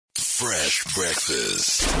Fresh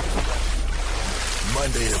breakfast.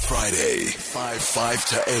 Monday to Friday, 5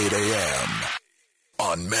 to 8 a.m.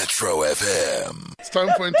 on Metro FM. It's time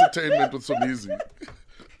for entertainment with Somizi.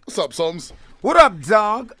 What's up, Soms? What up,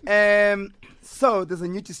 dog? So there's a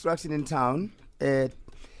new distraction in town.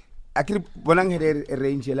 Actually, Bonang had a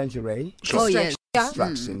range of lingerie. Oh, yes.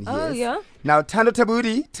 Distraction, yes. Oh, yeah? Now, Tando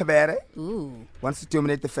Tabudi Tabere wants to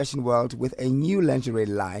dominate the fashion world with a new lingerie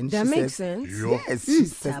line. That makes sense. Yes, she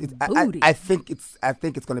says I think it's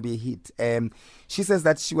going to be a hit. She says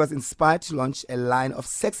that she was inspired to launch a line of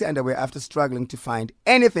sexy underwear after struggling to find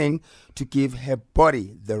anything to give her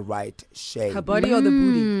body the right shape. Her body or the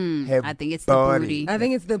booty? I think it's the booty. I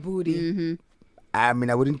think it's the booty. Mm-hmm. I mean,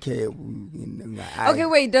 I wouldn't care. Okay,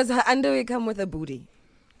 wait. Does her underwear come with a booty?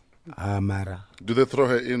 Mara. Do they throw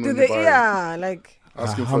her in Do when they? you buy Yeah, like.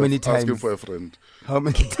 Asking how many times? Asking for a friend. How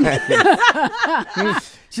many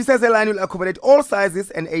times? She says the line will accommodate all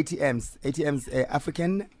sizes and ATMs. ATMs,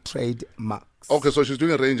 African trademarks. Okay, so she's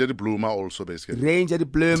doing a range at the bloomer also, basically. Range at the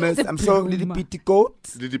bloomers. I'm sure little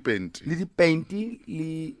petticoat. Little paint. Little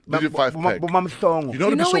painty. Little 5-pack. You know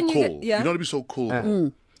what would be so cool? You know what would be so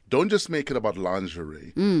cool? Don't just make it about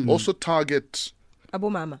lingerie. Also target Abo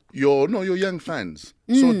Mama. your young fans.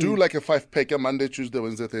 So do like a 5-pack Monday, Tuesday,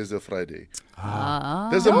 Wednesday, Thursday, Friday.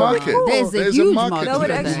 There's a market. There's a huge market. That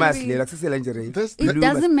would actually- It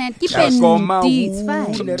doesn't matter. Keep it's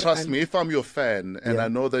fine. Trust me, if I'm your fan and I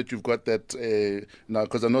know that you've got that now,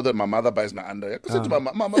 because I know that my mother buys my underwear. I say to my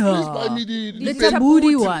mama, please buy me The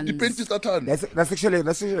booty one. The panties that on. That's actually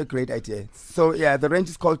a great idea. So yeah, the range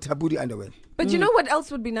is called Tabudi underwear. But you know what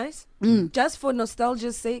else would be nice? Just for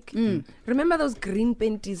nostalgia's sake. Remember those green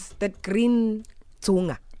panties? That green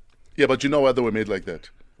tunga. Yeah, but you know why they were made like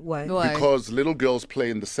that? Why? Because little girls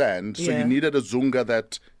play in the sand, so you needed a zunga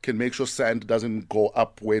that can make sure sand doesn't go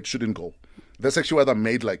up where it shouldn't go. That's actually why they're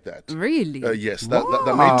made like that. Really? Yes, they're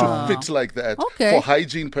made to fit like that for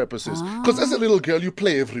hygiene purposes. Because as a little girl, you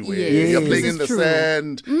play everywhere. Yes, you're playing in the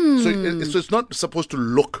sand. So it's not supposed to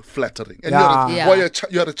look flattering. And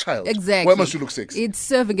you're a child. Exactly. Why must you look sexy? It's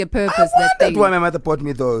serving a purpose, that thing. That's why my mother bought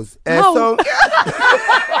me those. Oh. So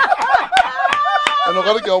And I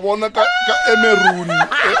gotta go on a maroon.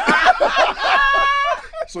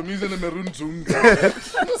 So me's in a maroon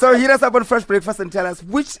zunga. So hit us up on Fresh Breakfast and tell us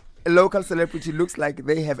which local celebrity looks like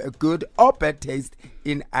they have a good or bad taste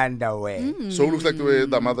in underwear. So who looks like the way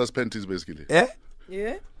their mother's panties, basically? Yeah?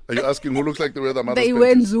 Yeah. Are you asking who looks like the way their mother's They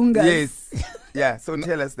panties? went zungas. Yes. Yeah, so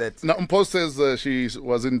tell us that. Now, Mpos says she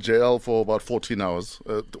was in jail for about 14 hours.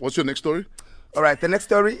 What's your next story? All right, the next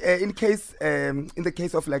story, in the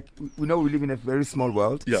case of, like, we know we live in a very small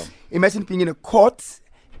world. Yeah. Imagine being in a court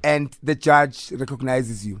and the judge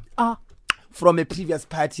recognizes you from a previous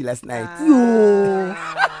party last night.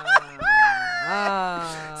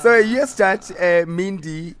 So a US judge,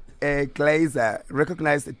 Mindy Glazer,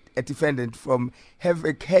 recognized a defendant from her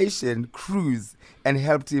vacation cruise and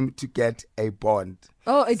helped him to get a bond.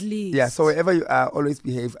 Oh, at least. Yeah, so wherever you are, always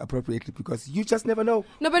behave appropriately because you just never know.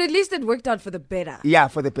 No, but at least it worked out for the better. Yeah,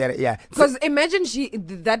 for the better, yeah. Because imagine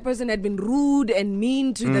that person had been rude and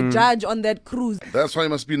mean to the judge on that cruise. That's why you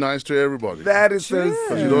must be nice to everybody. That is True.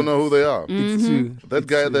 Because you don't know who they are. It's true. That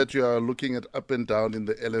guy that you are looking at up and down in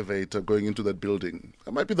the elevator going into that building,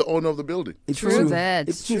 that might be the owner of the building. It's True true. that.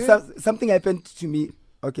 It's true. True. Something happened to me.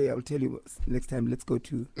 Okay, I'll tell you next time. Let's go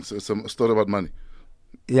to... It's a story about money.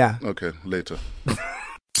 Yeah. Okay, later.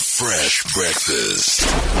 Fresh breakfast.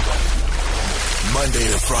 Monday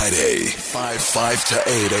to Friday, 5 to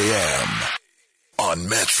 8 a.m. on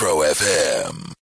Metro FM.